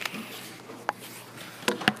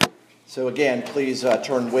So again, please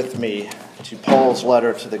turn with me to Paul's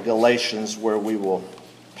letter to the Galatians, where we will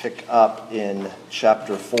pick up in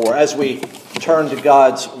chapter 4. As we turn to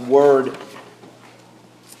God's Word,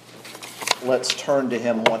 let's turn to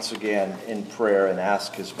Him once again in prayer and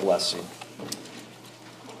ask His blessing.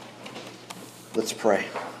 Let's pray.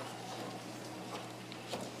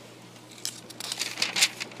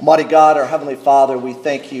 Almighty God, our Heavenly Father, we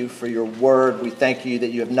thank you for your word. We thank you that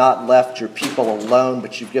you have not left your people alone,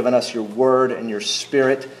 but you've given us your word and your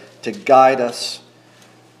Spirit to guide us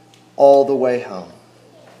all the way home.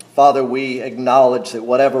 Father, we acknowledge that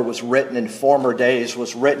whatever was written in former days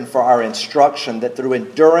was written for our instruction, that through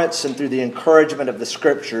endurance and through the encouragement of the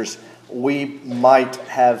Scriptures, we might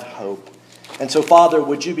have hope. And so, Father,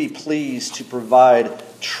 would you be pleased to provide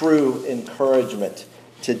true encouragement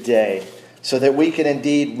today, so that we can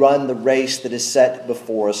indeed run the race that is set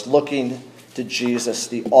before us, looking to Jesus,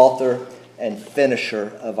 the author and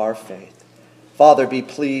finisher of our faith. Father, be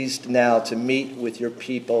pleased now to meet with your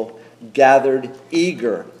people, gathered,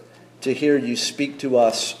 eager to hear you speak to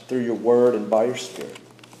us through your word and by your Spirit.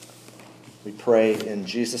 We pray in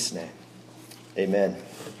Jesus' name. Amen.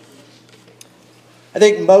 I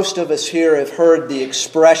think most of us here have heard the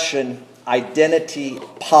expression identity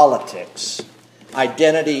politics.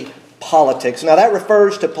 Identity politics. Now that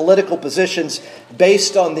refers to political positions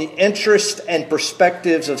based on the interest and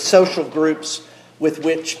perspectives of social groups with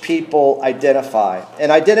which people identify.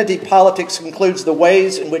 And identity politics includes the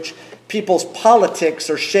ways in which people's politics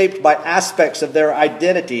are shaped by aspects of their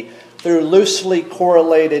identity through loosely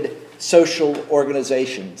correlated social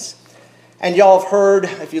organizations. And y'all have heard,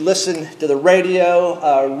 if you listen to the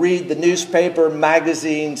radio, read the newspaper,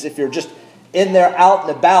 magazines, if you're just in there out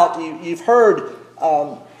and about, you've heard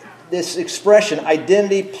this expression,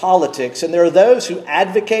 identity politics. And there are those who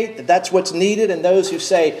advocate that that's what's needed, and those who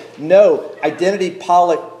say, no, identity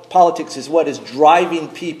politics is what is driving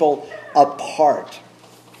people apart.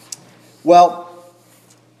 Well,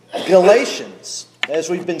 Galatians, as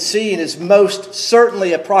we've been seeing, is most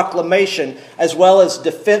certainly a proclamation as well as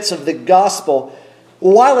defense of the gospel.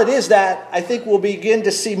 While it is that, I think we'll begin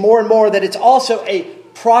to see more and more that it's also a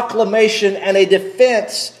proclamation and a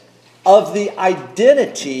defense of the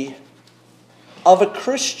identity of a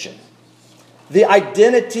Christian. The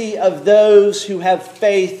identity of those who have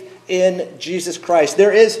faith in Jesus Christ.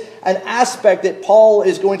 There is an aspect that Paul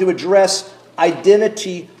is going to address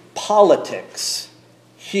identity politics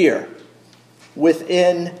here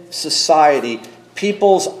within society.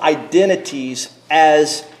 People's identities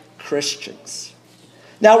as Christians.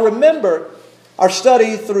 Now remember, our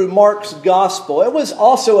study through Mark's gospel, it was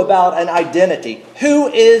also about an identity. Who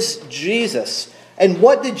is Jesus? And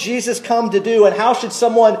what did Jesus come to do? And how should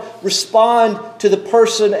someone respond to the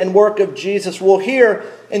person and work of Jesus? Well, here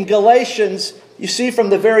in Galatians, you see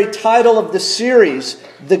from the very title of the series,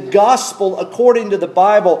 the gospel according to the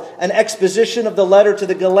Bible, an exposition of the letter to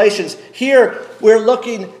the Galatians. Here we're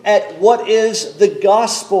looking at what is the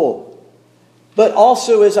gospel. But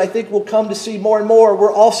also, as I think we'll come to see more and more,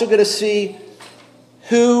 we're also going to see,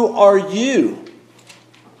 who are you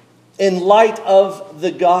in light of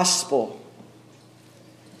the gospel?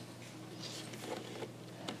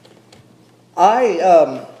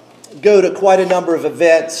 I go to quite a number of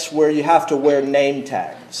events where you have to wear name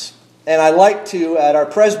tags. And I like to, at our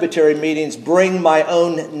presbytery meetings, bring my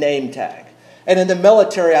own name tag. And in the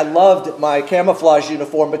military, I loved my camouflage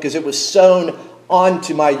uniform because it was sewn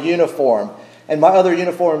onto my uniform. And my other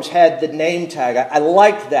uniforms had the name tag. I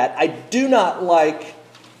liked that. I do not like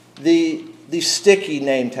the sticky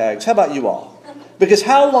name tags. How about you all? Because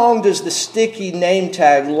how long does the sticky name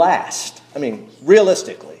tag last? I mean,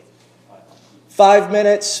 realistically. 5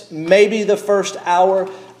 minutes, maybe the first hour.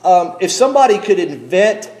 If somebody could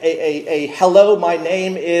invent a hello, my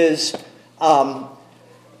name is a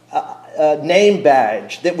name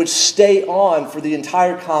badge that would stay on for the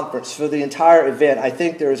entire conference, for the entire event, I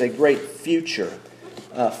think there is a great future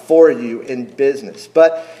for you in business.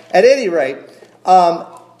 But at any rate,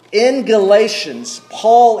 in Galatians,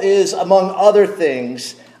 Paul is, among other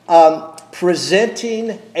things,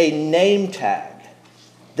 presenting a name tag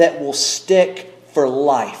that will stick for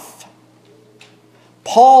life.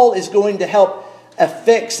 Paul is going to help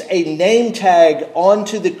affix a name tag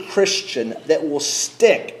onto the Christian that will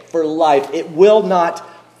stick for life. It will not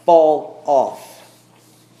fall off.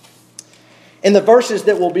 In the verses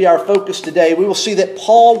that will be our focus today, we will see that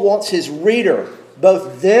Paul wants his reader,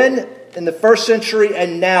 both then in the first century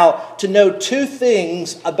and now, to know two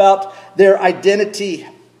things about their identity.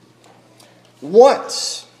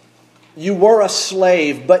 Once you were a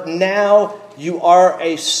slave, but now you are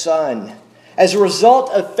a son. As a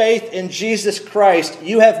result of faith in Jesus Christ,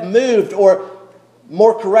 you have moved, or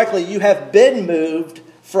more correctly, you have been moved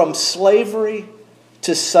from slavery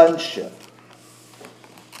to sonship.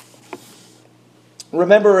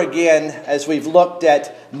 Remember again, as we've looked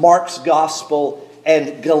at Mark's Gospel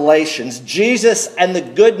and Galatians, Jesus and the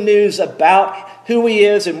good news about who He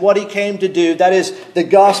is and what He came to do, that is, the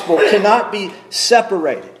Gospel, cannot be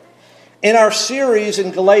separated. In our series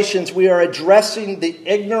in Galatians, we are addressing the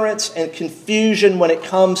ignorance and confusion when it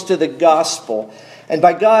comes to the Gospel. And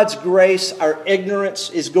by God's grace, our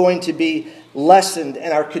ignorance is going to be lessened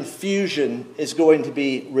and our confusion is going to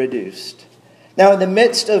be reduced. Now, in the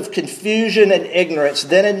midst of confusion and ignorance,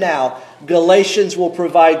 then and now, Galatians will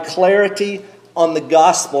provide clarity on the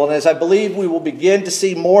gospel. And as I believe we will begin to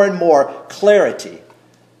see more and more clarity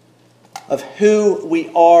of who we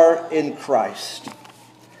are in Christ.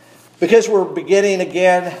 Because we're beginning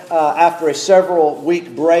again after a several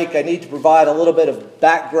week break, I need to provide a little bit of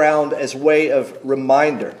background as way of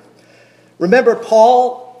reminder. Remember,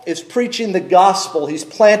 Paul is preaching the gospel. He's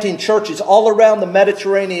planting churches all around the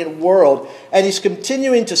Mediterranean world, and he's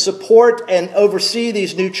continuing to support and oversee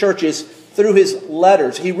these new churches through his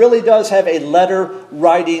letters. He really does have a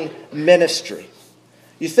letter-writing ministry.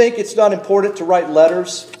 You think it's not important to write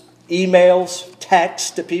letters, emails, texts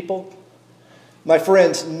to people? My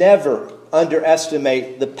friends, never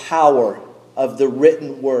underestimate the power of the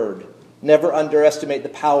written word. Never underestimate the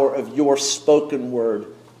power of your spoken word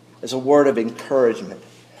as a word of encouragement.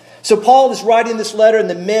 So Paul is writing this letter in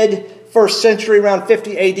the mid-first century, around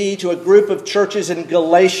 50 AD, to a group of churches in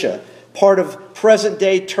Galatia, part of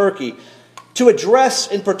present-day Turkey, to address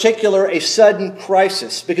in particular a sudden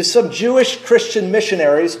crisis, because some Jewish Christian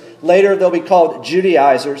missionaries, later they'll be called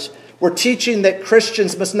Judaizers, were teaching that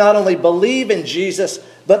Christians must not only believe in Jesus,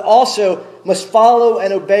 but also must follow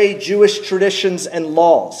and obey Jewish traditions and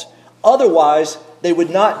laws. Otherwise, they would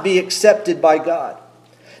not be accepted by God.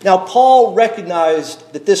 Now, Paul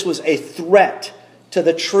recognized that this was a threat to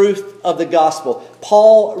the truth of the gospel.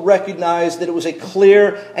 Paul recognized that it was a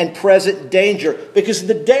clear and present danger, because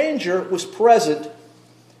the danger was present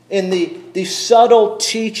in the subtle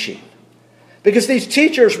teaching. Because these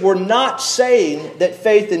teachers were not saying that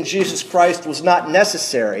faith in Jesus Christ was not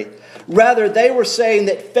necessary. Rather, they were saying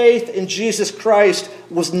that faith in Jesus Christ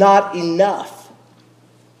was not enough.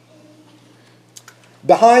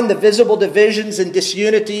 Behind the visible divisions and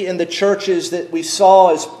disunity in the churches that we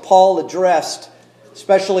saw as Paul addressed,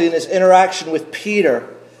 especially in his interaction with Peter,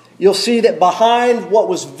 you'll see that behind what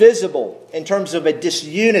was visible in terms of a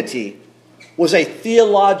disunity was a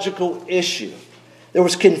theological issue. There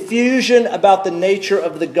was confusion about the nature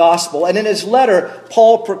of the gospel. And in his letter,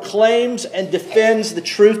 Paul proclaims and defends the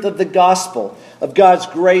truth of the gospel of God's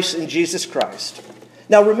grace in Jesus Christ.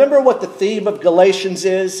 Now, remember what the theme of Galatians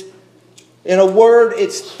is? In a word,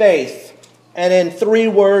 it's faith. And in 3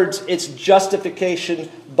 words, it's justification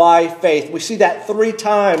by faith. We see that 3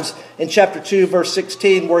 times in chapter 2, verse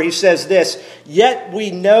 16, where he says this, "Yet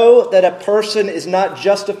we know that a person is not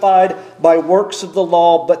justified by works of the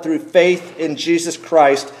law, but through faith in Jesus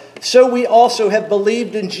Christ. So we also have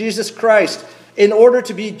believed in Jesus Christ, in order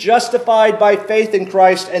to be justified by faith in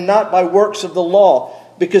Christ and not by works of the law,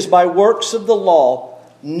 because by works of the law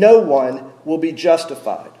no one will be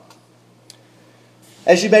justified."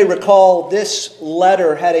 As you may recall, this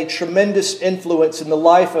letter had a tremendous influence in the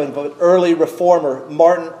life of an early reformer,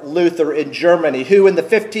 Martin Luther in Germany, who in the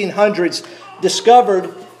 1500s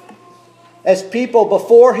discovered, as people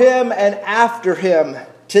before him and after him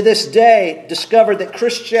to this day discovered, that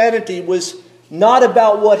Christianity was not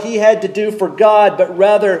about what he had to do for God, but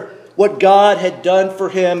rather what God had done for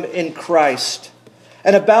him in Christ.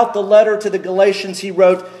 And about the letter to the Galatians, he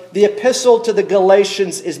wrote, "The epistle to the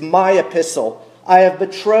Galatians is my epistle. I have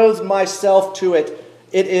betrothed myself to it.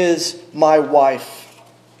 It is my wife."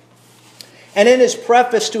 And in his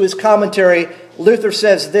preface to his commentary, Luther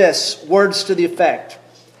says this, words to the effect,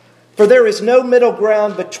 "For there is no middle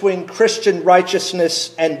ground between Christian righteousness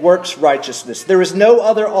and works righteousness. There is no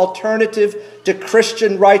other alternative to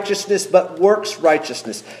Christian righteousness but works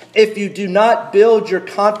righteousness. If you do not build your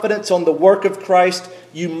confidence on the work of Christ,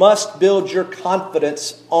 you must build your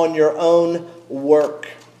confidence on your own work."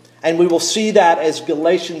 And we will see that as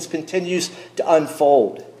Galatians continues to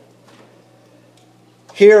unfold.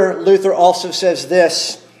 Here, Luther also says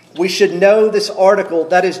this, "We should know this article,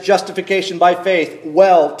 that is justification by faith,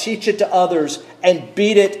 well, teach it to others, and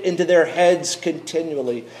beat it into their heads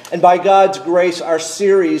continually." And by God's grace, our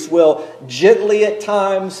series will gently at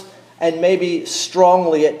times, and maybe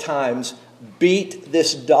strongly at times, beat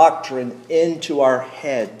this doctrine into our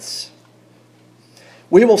heads.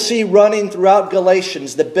 We will see running throughout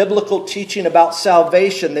Galatians the biblical teaching about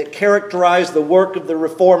salvation that characterized the work of the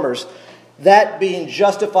reformers, that being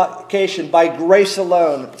justification by grace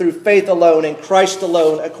alone, through faith alone, in Christ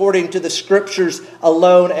alone, according to the Scriptures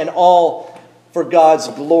alone, and all for God's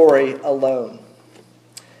glory alone.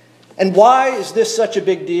 And why is this such a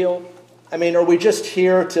big deal? I mean, are we just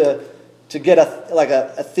here to get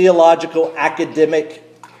a theological, academic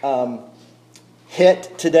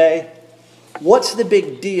hit today? What's the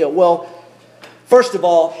big deal? Well, first of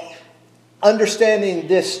all, understanding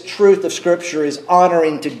this truth of Scripture is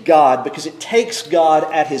honoring to God because it takes God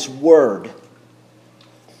at His word.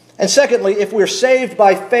 And secondly, if we're saved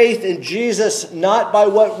by faith in Jesus, not by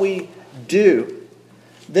what we do,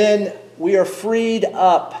 then we are freed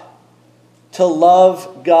up to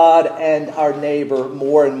love God and our neighbor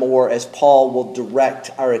more and more, as Paul will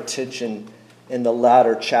direct our attention in the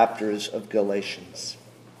latter chapters of Galatians.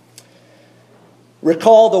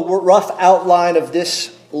 Recall the rough outline of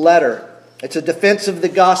this letter. It's a defense of the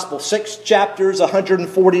gospel, 6 chapters,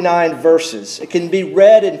 149 verses. It can be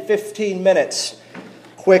read in 15 minutes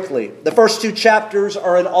quickly. The first 2 chapters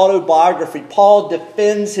are an autobiography. Paul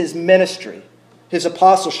defends his ministry, his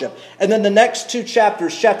apostleship. And then the next 2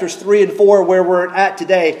 chapters, chapters 3 and 4, where we're at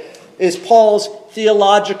today, is Paul's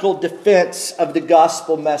theological defense of the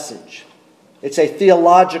gospel message. It's a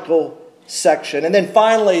theological section. And then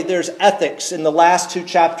finally, there's ethics in the last 2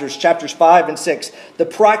 chapters, chapters 5 and 6, the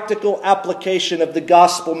practical application of the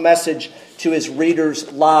gospel message to his readers'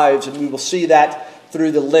 lives. And we will see that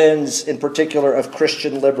through the lens, in particular, of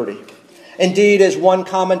Christian liberty. Indeed, as one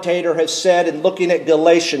commentator has said in looking at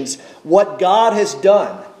Galatians, what God has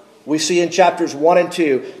done, we see in chapters 1 and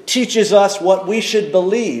 2, teaches us what we should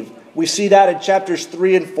believe. We see that in chapters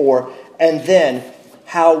 3 and 4, and then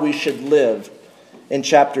how we should live in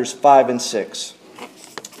chapters 5 and 6.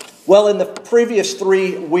 Well, in the previous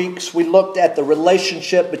 3 weeks, we looked at the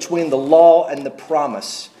relationship between the law and the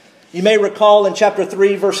promise. You may recall in chapter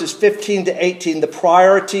 3, verses 15 to 18, the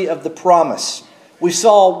priority of the promise. We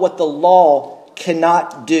saw what the law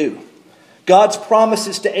cannot do. God's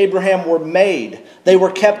promises to Abraham were made. They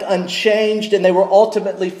were kept unchanged, and they were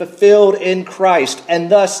ultimately fulfilled in Christ. And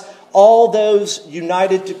thus, all those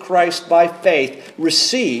united to Christ by faith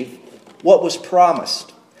receive what was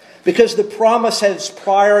promised. Because the promise has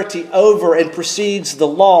priority over and precedes the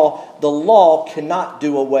law cannot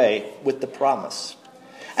do away with the promise.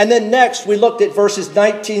 And then next, we looked at verses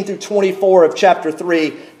 19 through 24 of chapter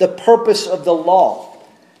 3, the purpose of the law.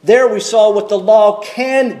 There we saw what the law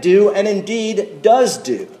can do and indeed does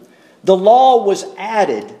do. The law was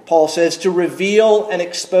added, Paul says, to reveal and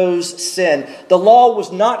expose sin. The law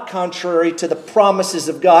was not contrary to the promises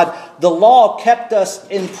of God. The law kept us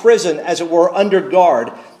in prison, as it were, under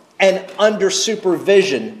guard and under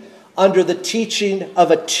supervision, under the teaching of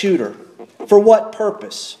a tutor. For what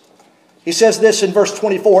purpose? He says this in verse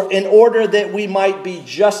 24, in order that we might be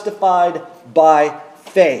justified by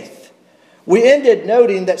faith. We ended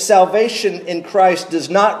noting that salvation in Christ does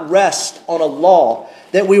not rest on a law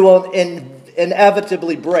that we will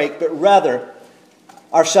inevitably break, but rather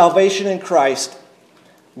our salvation in Christ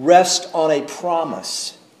rests on a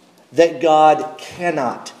promise that God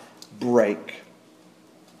cannot break.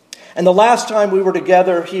 And the last time we were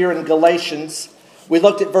together here in Galatians, we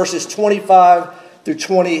looked at verses 25 through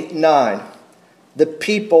 29, the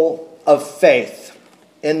people of faith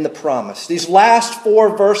in the promise. These last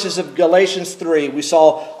 4 verses of Galatians 3, we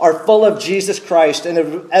saw, are full of Jesus Christ.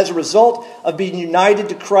 And as a result of being united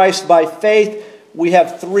to Christ by faith, we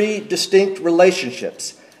have 3 distinct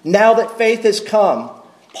relationships. Now that faith has come,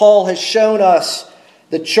 Paul has shown us,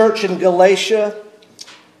 the church in Galatia,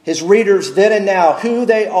 his readers then and now,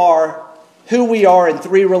 who we are in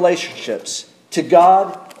 3 relationships: to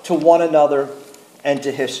God, to one another, and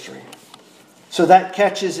to history. So that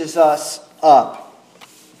catches us up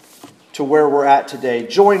to where we're at today.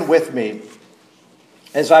 Join with me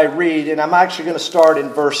as I read, and I'm actually going to start in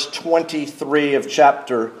verse 23 of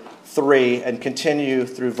chapter 3 and continue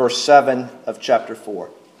through verse 7 of chapter 4.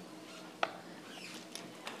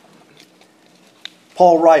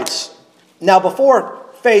 Paul writes, now before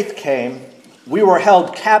faith came, we were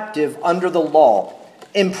held captive under the law,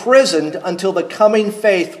 imprisoned until the coming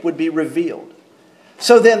faith would be revealed.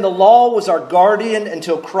 So then the law was our guardian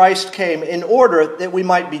until Christ came, in order that we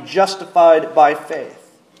might be justified by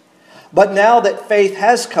faith. But now that faith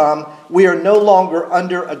has come, we are no longer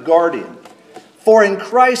under a guardian. For in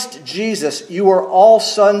Christ Jesus you are all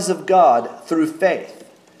sons of God through faith.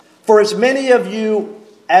 For as many of you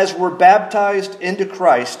as were baptized into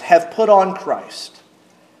Christ have put on Christ.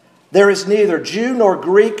 There is neither Jew nor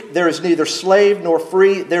Greek, there is neither slave nor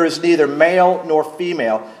free, there is neither male nor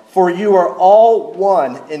female, for you are all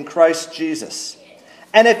one in Christ Jesus.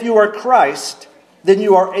 And if you are Christ, then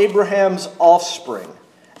you are Abraham's offspring,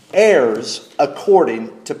 heirs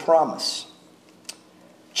according to promise.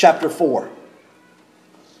 Chapter 4.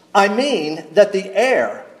 I mean that the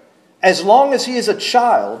heir, as long as he is a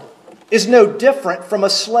child, is no different from a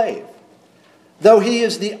slave, though he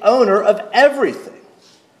is the owner of everything.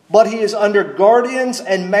 But he is under guardians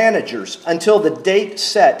and managers until the date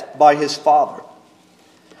set by his father.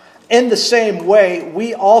 In the same way,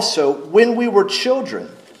 we also, when we were children,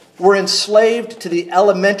 were enslaved to the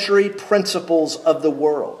elementary principles of the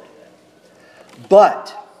world.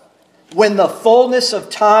 But when the fullness of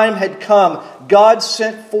time had come, God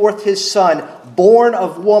sent forth his Son, born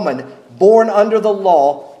of woman, born under the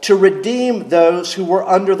law, to redeem those who were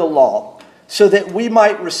under the law, so that we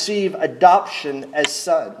might receive adoption as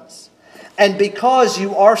sons. And because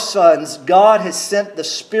you are sons, God has sent the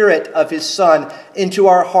Spirit of his Son into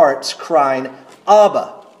our hearts, crying,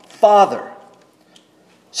 Abba, Father.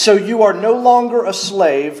 So you are no longer a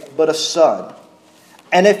slave, but a son.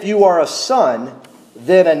 And if you are a son,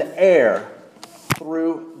 then an heir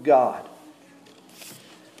through God.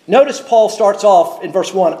 Notice Paul starts off in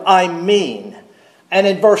verse 1, I mean. And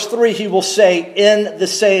in verse 3, he will say, in the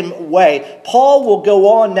same way. Paul will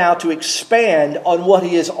go on now to expand on what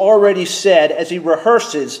he has already said as he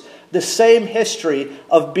rehearses the same history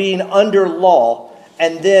of being under law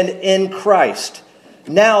and then in Christ.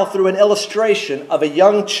 Now through an illustration of a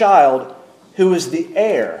young child who is the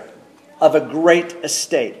heir of a great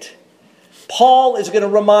estate. Paul is going to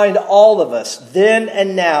remind all of us then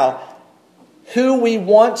and now who we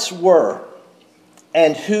once were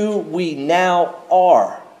and who we now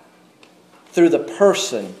are through the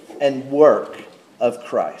person and work of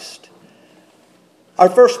Christ. Our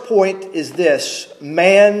first point is this: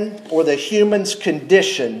 man, or the human's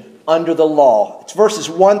condition under the law. It's verses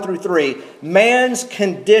 1 through 3. Man's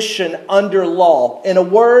condition under law. In a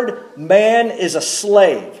word, man is a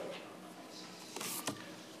slave.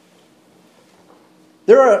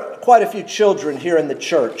 There are quite a few children here in the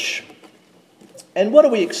church. And what do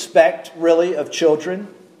we expect, really, of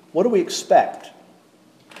children? What do we expect?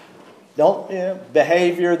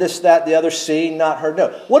 Behavior, this, that, the other, seen, not heard. No.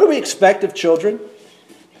 What do we expect of children?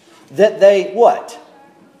 That they, what?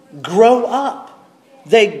 Grow up.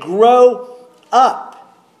 They grow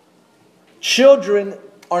up. Children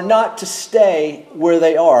are not to stay where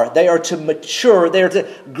they are. They are to mature. They are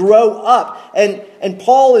to grow up. And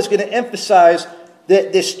Paul is going to emphasize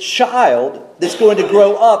that this child that's going to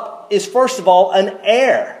grow up is, first of all, an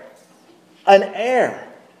heir. An heir.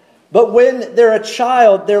 But when they're a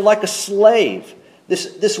child, they're like a slave.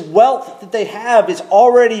 This wealth that they have is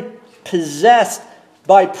already possessed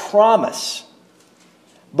by promise.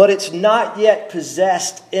 But it's not yet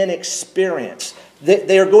possessed in experience.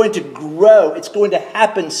 They are going to grow. It's going to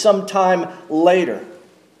happen sometime later.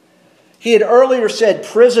 He had earlier said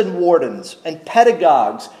prison wardens and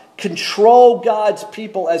pedagogues control God's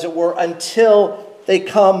people, as it were, until they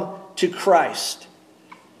come to Christ.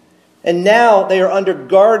 And now they are under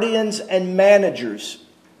guardians and managers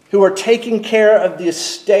who are taking care of the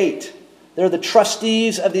estate. They're the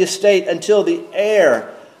trustees of the estate until the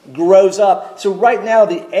heir grows up. So right now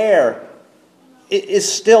the heir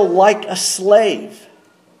is still like a slave.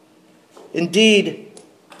 Indeed,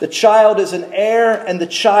 the child is an heir and the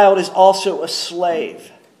child is also a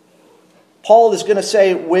slave. Paul is going to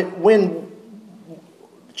say when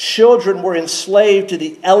children were enslaved to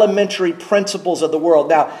the elementary principles of the world.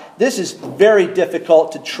 Now, this is very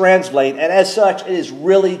difficult to translate, and as such, it is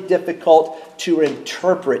really difficult to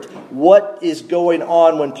interpret what is going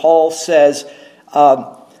on when Paul says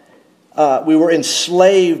we were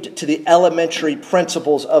enslaved to the elementary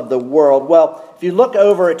principles of the world. Well, if you look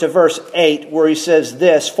over to verse 8, where he says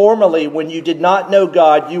this, formerly, when you did not know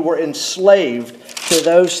God, you were enslaved to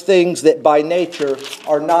those things that by nature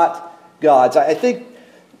are not God's. I think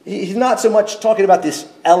he's not so much talking about this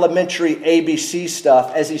elementary ABC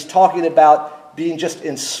stuff as he's talking about being just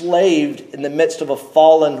enslaved in the midst of a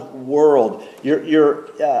fallen world. You're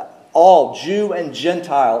all, Jew and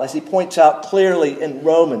Gentile, as he points out clearly in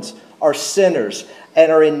Romans, are sinners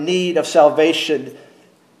and are in need of salvation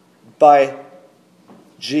by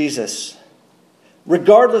Jesus.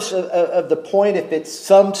 Regardless of the point, if it's,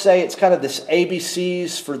 some say it's kind of this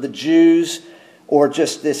ABCs for the Jews, or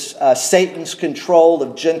just this Satan's control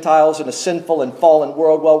of Gentiles in a sinful and fallen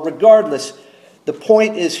world. Well, regardless, the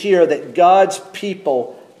point is here that God's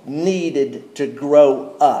people needed to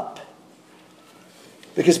grow up.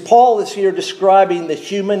 Because Paul is here describing the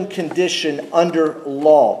human condition under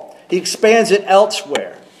law. He expands it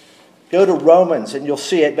elsewhere. Go to Romans and you'll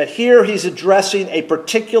see it. But here he's addressing a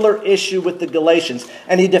particular issue with the Galatians.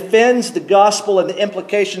 And he defends the gospel and the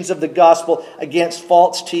implications of the gospel against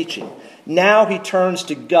false teaching. Now he turns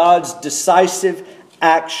to God's decisive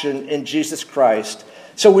action in Jesus Christ.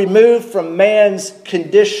 So we move from man's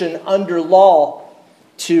condition under law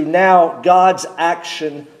to now God's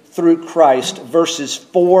action through Christ, verses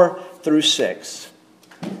 4 through 6.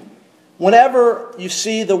 Whenever you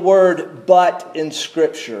see the word "but" in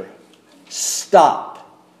Scripture,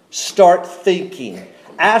 stop. Start thinking.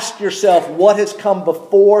 Ask yourself what has come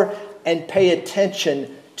before and pay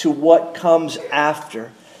attention to what comes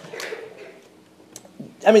after.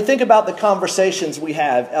 I mean, think about the conversations we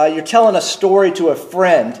have. You're telling a story to a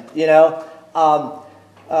friend, we ran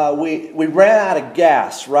out of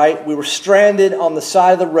gas, right? We were stranded on the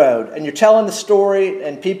side of the road. And you're telling the story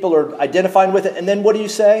and people are identifying with it. And then what do you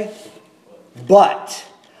say? But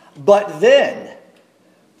then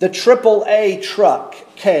the AAA truck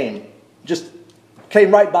came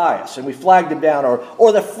right by us and we flagged him down.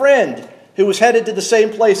 Or the friend who was headed to the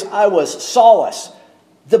same place I was saw us.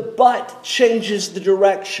 The but changes the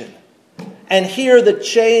direction. And here the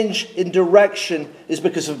change in direction is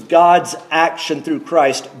because of God's action through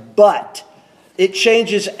Christ. But it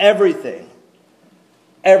changes everything.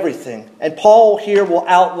 Everything. And Paul here will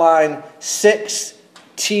outline 6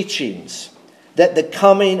 teachings that the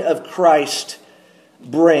coming of Christ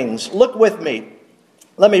brings. Look with me.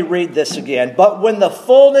 Let me read this again. But when the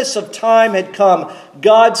fullness of time had come,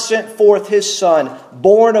 God sent forth His Son,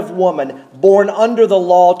 born of woman, born under the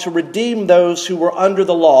law, to redeem those who were under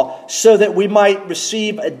the law, so that we might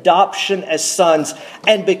receive adoption as sons.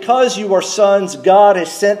 And because you are sons, God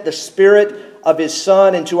has sent the Spirit of His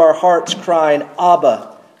Son into our hearts, crying,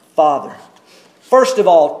 Abba, Father. First of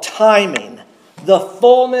all, timing. The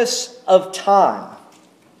fullness of time.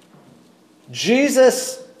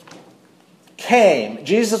 Jesus came.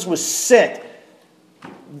 Jesus was sent.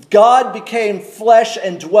 God became flesh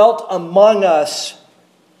and dwelt among us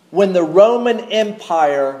when the Roman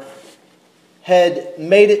Empire had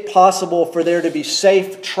made it possible for there to be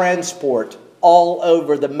safe transport all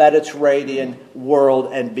over the Mediterranean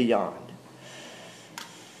world and beyond.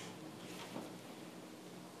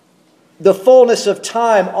 The fullness of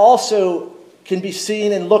time also can be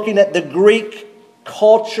seen in looking at the Greek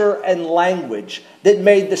culture and language that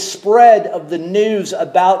made the spread of the news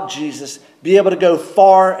about Jesus be able to go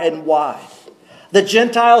far and wide. The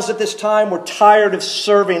Gentiles at this time were tired of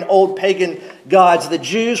serving old pagan gods. The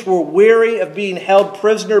Jews were weary of being held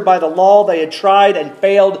prisoner by the law they had tried and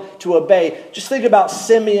failed to obey. Just think about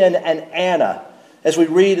Simeon and Anna as we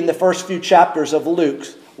read in the first few chapters of Luke,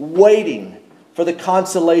 waiting for the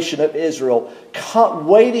consolation of Israel,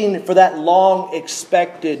 waiting for that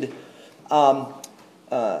long-expected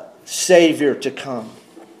Savior to come.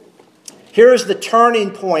 Here is the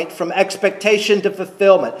turning point from expectation to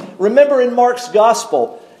fulfillment. Remember in Mark's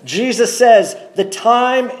Gospel, Jesus says, the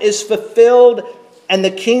time is fulfilled and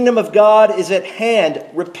the kingdom of God is at hand.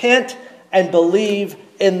 Repent and believe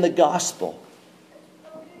in the gospel.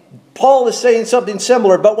 Paul is saying something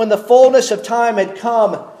similar, but when the fullness of time had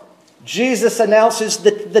come, Jesus announces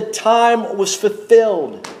that the time was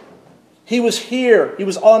fulfilled. He was here. He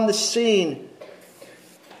was on the scene.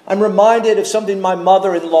 I'm reminded of something my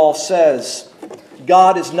mother-in-law says.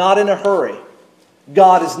 God is not in a hurry.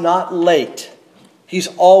 God is not late. He's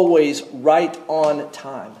always right on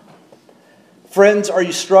time. Friends, are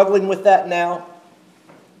you struggling with that now?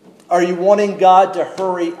 Are you wanting God to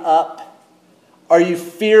hurry up? Are you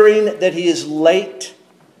fearing that He is late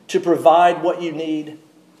to provide what you need?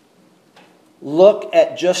 Look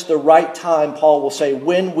at just the right time, Paul will say,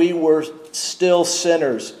 when we were still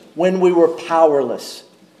sinners, when we were powerless,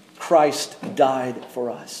 Christ died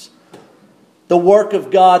for us. The work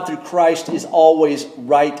of God through Christ is always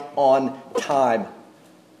right on time.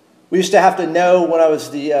 We used to have to know when I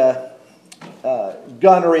was the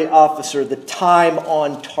gunnery officer, the time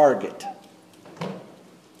on target.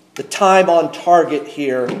 The time on target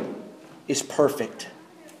here is perfect.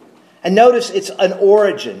 And notice it's an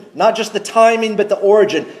origin. Not just the timing, but the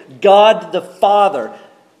origin. God the Father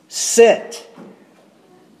sent.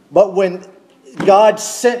 But when God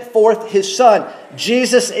sent forth His Son,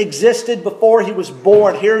 Jesus existed before He was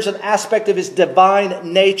born. Here's an aspect of His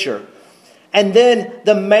divine nature. And then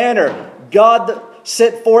the manner. God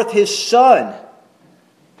sent forth His Son.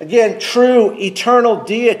 Again, true eternal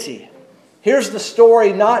deity. Here's the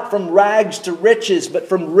story, not from rags to riches, but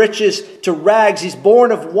from riches to rags. He's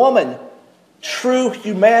born of woman. True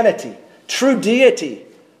humanity, true deity,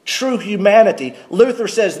 true humanity. Luther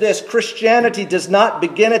says this: Christianity does not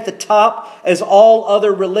begin at the top as all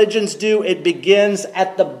other religions do. It begins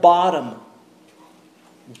at the bottom.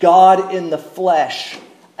 God in the flesh,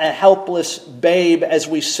 a helpless babe, as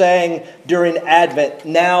we sang during Advent,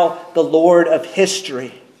 now the Lord of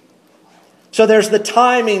history. So there's the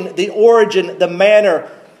timing, the origin, the manner,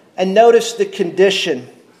 and notice the condition.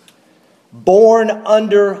 Born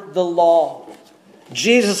under the law.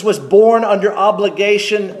 Jesus was born under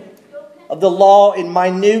obligation of the law in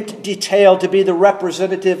minute detail to be the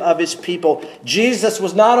representative of his people. Jesus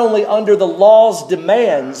was not only under the law's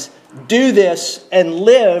demands, do this and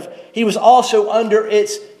live, he was also under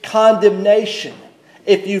its condemnation.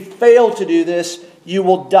 If you fail to do this, you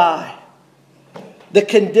will die. The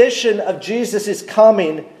condition of Jesus'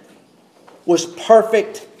 coming was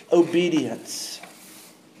perfect obedience.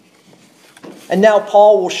 And now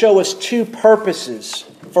Paul will show us two purposes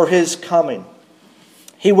for his coming.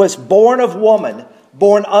 He was born of woman,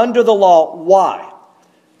 born under the law. Why?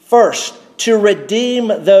 First, to redeem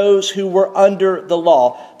those who were under the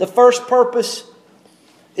law. The first purpose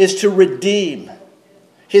is to redeem.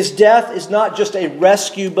 His death is not just a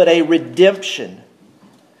rescue, but a redemption.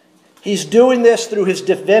 He's doing this through his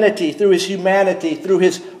divinity, through his humanity, through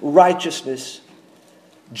his righteousness.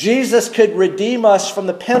 Jesus could redeem us from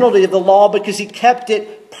the penalty of the law because he kept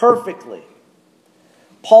it perfectly.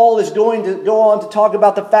 Paul is going to go on to talk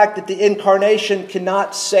about the fact that the incarnation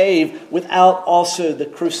cannot save without also the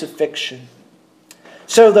crucifixion.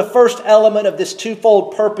 So the first element of this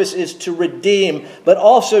twofold purpose is to redeem, but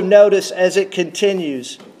also notice as it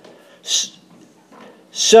continues,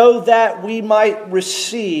 so that we might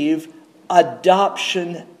receive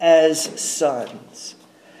adoption as sons.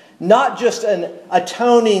 Not just an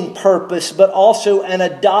atoning purpose, but also an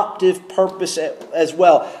adoptive purpose as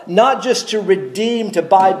well. Not just to redeem, to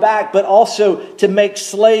buy back, but also to make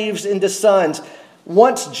slaves into sons.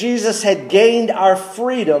 Once Jesus had gained our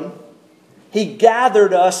freedom, he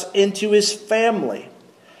gathered us into his family.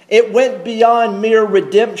 It went beyond mere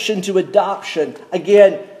redemption to adoption.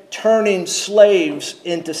 Again, turning slaves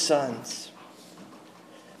into sons.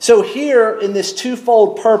 So here in this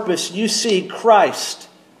twofold purpose, you see Christ,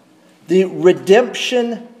 the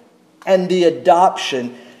redemption and the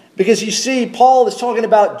adoption. Because you see, Paul is talking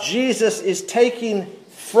about Jesus is taking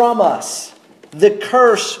from us the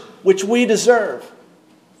curse which we deserve.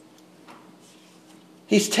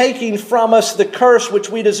 He's taking from us the curse which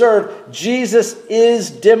we deserve. Jesus is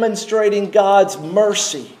demonstrating God's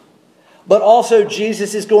mercy. But also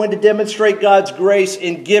Jesus is going to demonstrate God's grace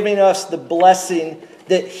in giving us the blessing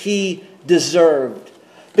that he deserved.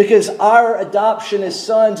 Because our adoption as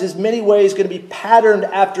sons is in many ways going to be patterned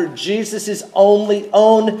after Jesus'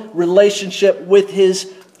 own relationship with his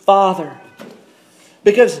Father.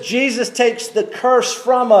 Because Jesus takes the curse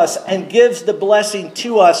from us and gives the blessing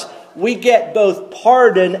to us, we get both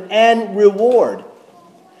pardon and reward.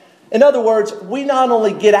 In other words, we not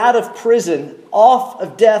only get out of prison, off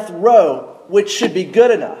of death row, which should be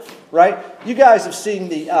good enough, right? You guys have seen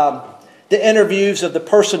the interviews of the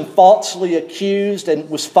person falsely accused and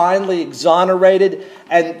was finally exonerated,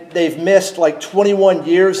 and they've missed like 21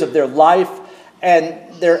 years of their life, and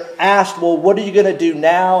they're asked, well, what are you going to do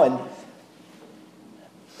now? And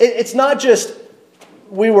it's not just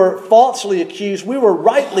we were falsely accused, we were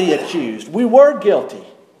rightly accused. We were guilty,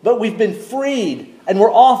 but we've been freed and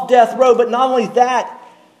we're off death row. But not only that,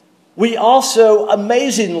 we also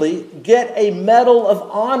amazingly get a medal of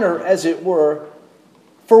honor, as it were,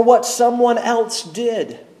 for what someone else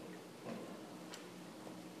did.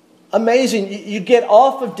 Amazing. You get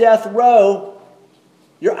off of death row,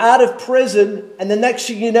 you're out of prison, and the next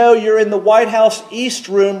thing you know, you're in the White House East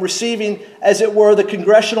Room receiving, as it were, the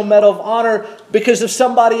Congressional Medal of Honor because of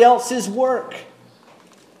somebody else's work.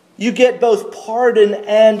 You get both pardon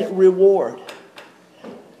and reward.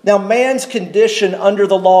 Now, man's condition under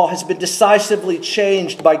the law has been decisively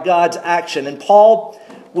changed by God's action, and Paul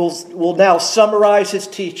will now summarize his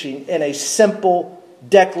teaching in a simple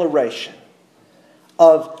declaration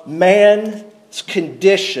of man's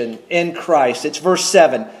condition in Christ. It's verse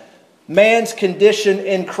 7. Man's condition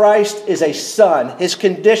in Christ is a son. His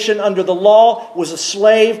condition under the law was a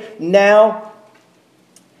slave. Now,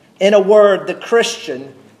 in a word, the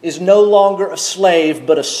Christian is no longer a slave,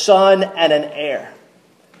 but a son and an heir.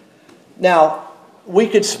 Now, we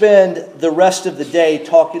could spend the rest of the day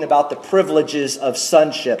talking about the privileges of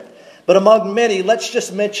sonship. But among many, let's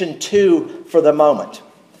just mention two for the moment.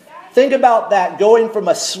 Think about that, going from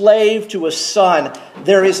a slave to a son.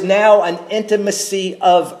 There is now an intimacy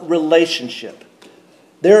of relationship.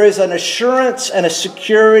 There is an assurance and a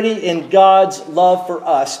security in God's love for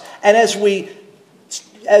us. And as we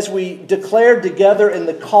as we declared together in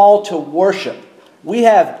the call to worship, we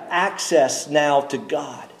have access now to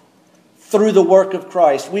God through the work of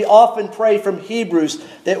Christ. We often pray from Hebrews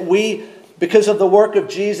that we, because of the work of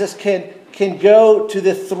Jesus, can go to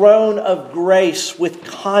the throne of grace with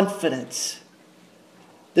confidence.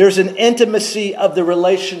 There's an intimacy of the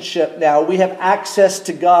relationship now. We have access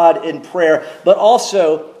to God in prayer, but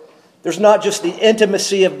also there's not just the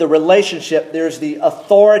intimacy of the relationship, there's the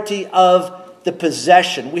authority of the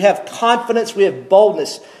possession. We have confidence, we have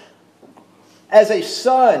boldness. As a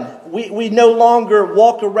son, we no longer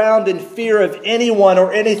walk around in fear of anyone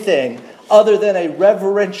or anything other than a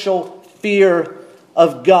reverential fear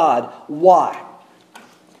of God. Why?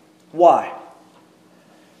 Why?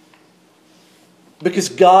 Because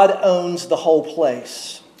God owns the whole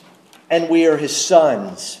place, and we are His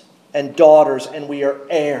sons and daughters, and we are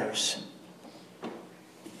heirs.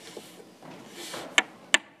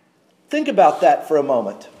 Think about that for a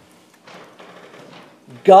moment.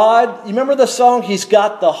 God, you remember the song, He's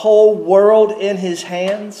got the whole world in His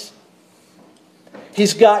hands?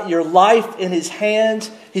 He's got your life in His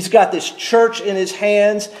hands. He's got this church in His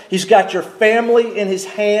hands. He's got your family in His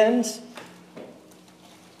hands.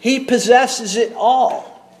 He possesses it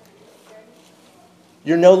all.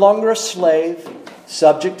 You're no longer a slave,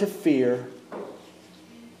 subject to fear.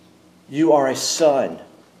 You are a son.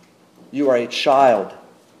 You are a child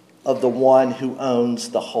of the one who owns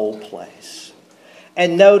the whole place.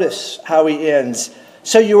 And notice how he ends.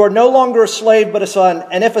 So you are no longer a slave but a son,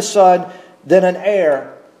 and if a son, then an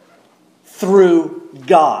heir through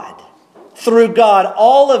God. Through God.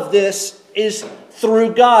 All of this is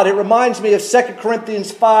through God. It reminds me of 2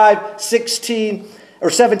 Corinthians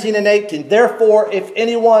 5:17 and 18. Therefore, if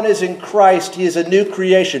anyone is in Christ, he is a new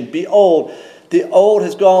creation. Behold, the old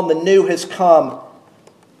has gone, the new has come.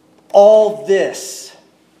 All this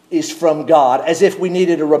is from God, as if we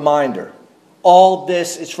needed a reminder. All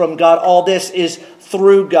this is from God. All this is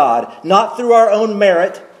through God. Not through our own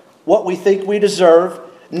merit, what we think we deserve.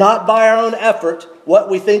 Not by our own effort, what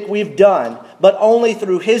we think we've done. But only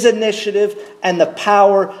through His initiative and the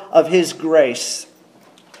power of His grace.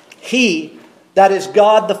 He, that is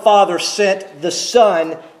God the Father, sent the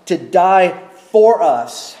Son to die for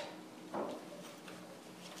us.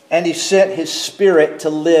 And He sent His Spirit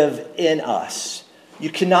to live in us. You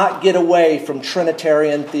cannot get away from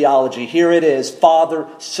Trinitarian theology. Here it is, Father,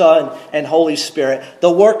 Son, and Holy Spirit.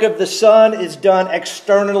 The work of the Son is done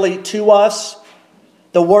externally to us.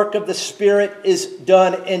 The work of the Spirit is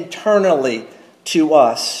done internally to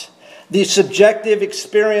us. The subjective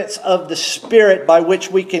experience of the Spirit by which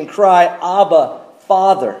we can cry, Abba,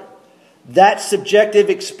 Father. That subjective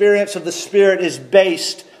experience of the Spirit is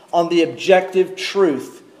based on the objective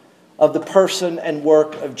truth of the person and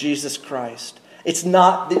work of Jesus Christ. It's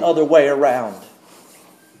not the other way around.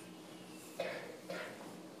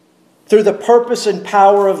 Through the purpose and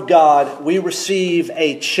power of God, we receive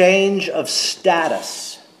a change of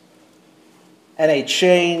status and a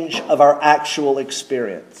change of our actual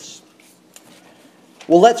experience.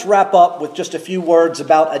 Well, let's wrap up with just a few words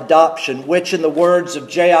about adoption, which in the words of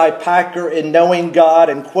J.I. Packer in Knowing God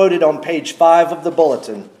and quoted on page 5 of the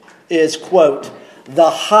bulletin is, quote, the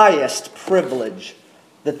highest privilege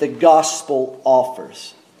that the gospel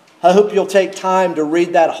offers. I hope you'll take time to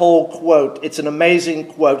read that whole quote. It's an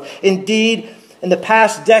amazing quote. Indeed, in the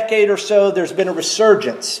past decade or so, there's been a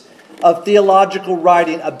resurgence of theological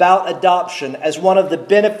writing about adoption as one of the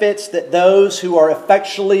benefits that those who are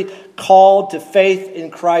effectually called to faith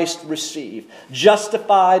in Christ receive.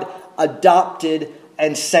 Justified, adopted,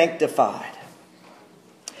 and sanctified.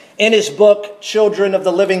 In his book, Children of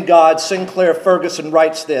the Living God, Sinclair Ferguson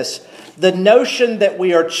writes this: the notion that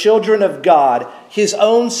we are children of God, His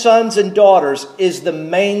own sons and daughters, is the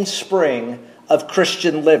mainspring of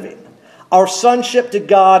Christian living. Our sonship to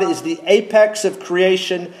God is the apex of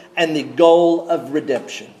creation and the goal of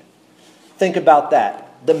redemption. Think about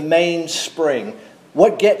that. The mainspring.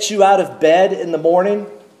 What gets you out of bed in the morning?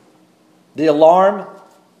 The alarm?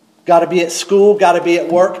 Got to be at school, got to be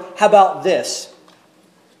at work. How about this?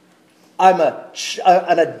 I'm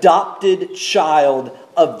an adopted child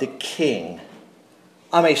of the King.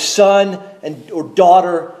 I'm a son or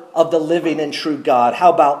daughter of the living and true God.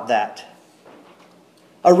 How about that?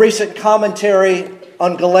 A recent commentary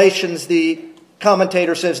on Galatians, the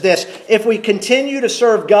commentator says this: if we continue to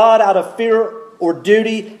serve God out of fear or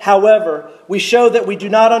duty, however, we show that we do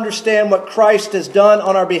not understand what Christ has done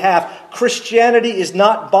on our behalf. Christianity is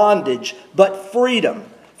not bondage, but freedom.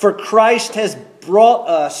 For Christ has brought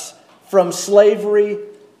us from slavery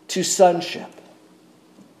to sonship.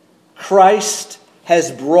 Christ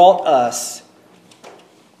has brought us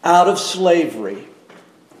out of slavery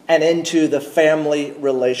and into the family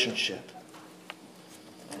relationship.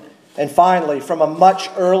 And finally, from a much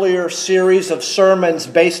earlier series of sermons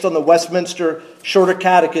based on the Westminster Shorter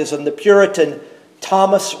Catechism, the Puritan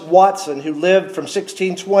Thomas Watson, who lived from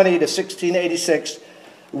 1620 to 1686,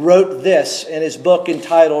 wrote this in his book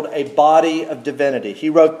entitled A Body of Divinity. He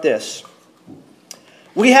wrote this: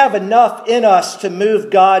 "We have enough in us to move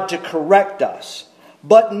God to correct us,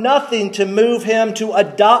 but nothing to move him to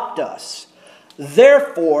adopt us.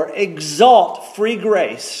 Therefore, exalt free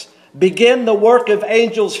grace. Begin the work of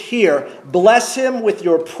angels here. Bless him with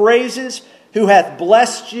your praises, who hath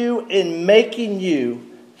blessed you in making you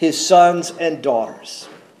his sons and daughters."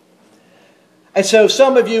 And so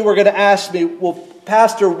some of you were going to ask me, well,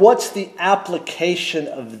 Pastor, what's the application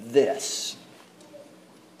of this?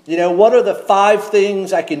 You know, what are the 5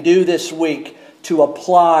 things I can do this week to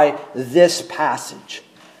apply this passage?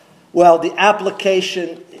 Well, the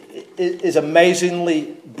application is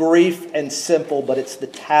amazingly brief and simple, but it's the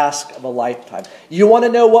task of a lifetime. You want to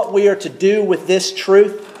know what we are to do with this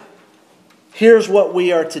truth? Here's what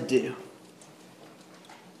we are to do.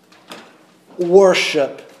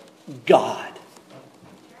 Worship God.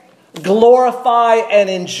 Glorify and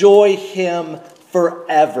enjoy him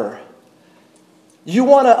forever. You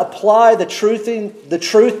want to apply the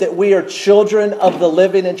truth that we are children of the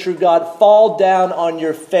living and true God? Fall down on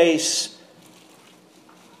your face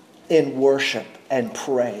in worship and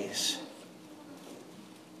praise.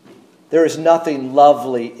 There is nothing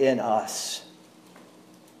lovely in us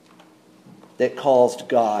that caused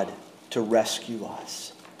God to rescue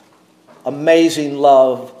us. Amazing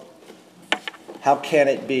love. How can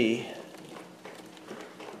it be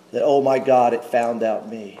that, oh my God, it found out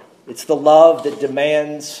me? It's the love that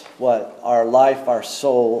demands what? Our life, our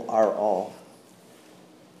soul, our all.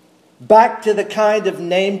 Back to the kind of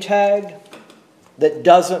name tag that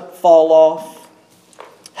doesn't fall off.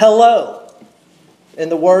 Hello, in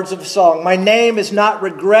the words of a song. My name is not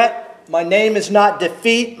regret. My name is not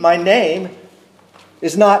defeat. My name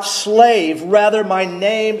is not slave. Rather, my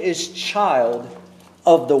name is child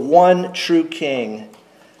of the one true King.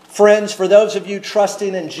 Friends, for those of you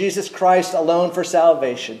trusting in Jesus Christ alone for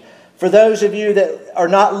salvation, for those of you that are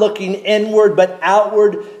not looking inward but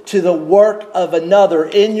outward to the work of another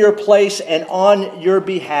in your place and on your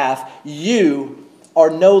behalf, you are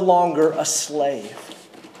no longer a slave.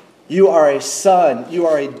 You are a son, you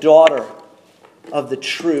are a daughter of the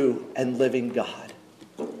true and living God.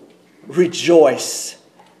 Rejoice.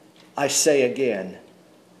 I say again,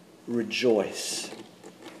 rejoice.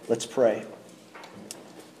 Let's pray.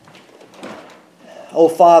 Oh,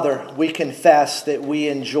 Father, we confess that we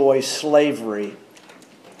enjoy slavery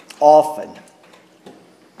often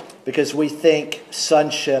because we think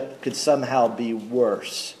sonship could somehow be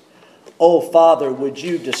worse. Oh, Father, would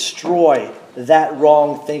you destroy that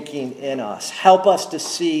wrong thinking in us? Help us to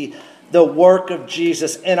see the work of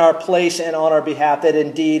Jesus in our place and on our behalf that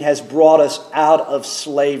indeed has brought us out of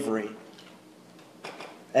slavery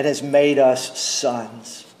and has made us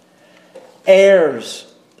sons, heirs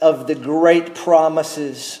of the great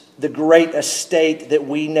promises, the great estate that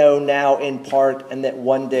we know now in part and that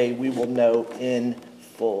one day we will know in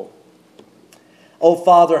full. Oh,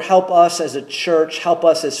 Father, help us as a church, help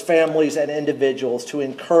us as families and individuals to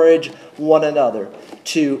encourage one another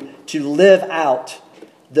to live out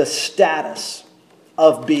the status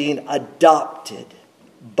of being adopted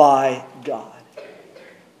by God.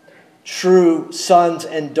 True sons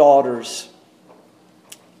and daughters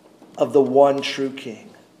of the one true King.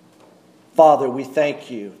 Father, we thank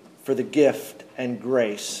you for the gift and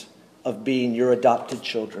grace of being your adopted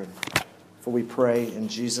children. For we pray in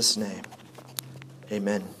Jesus' name.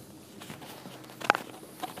 Amen.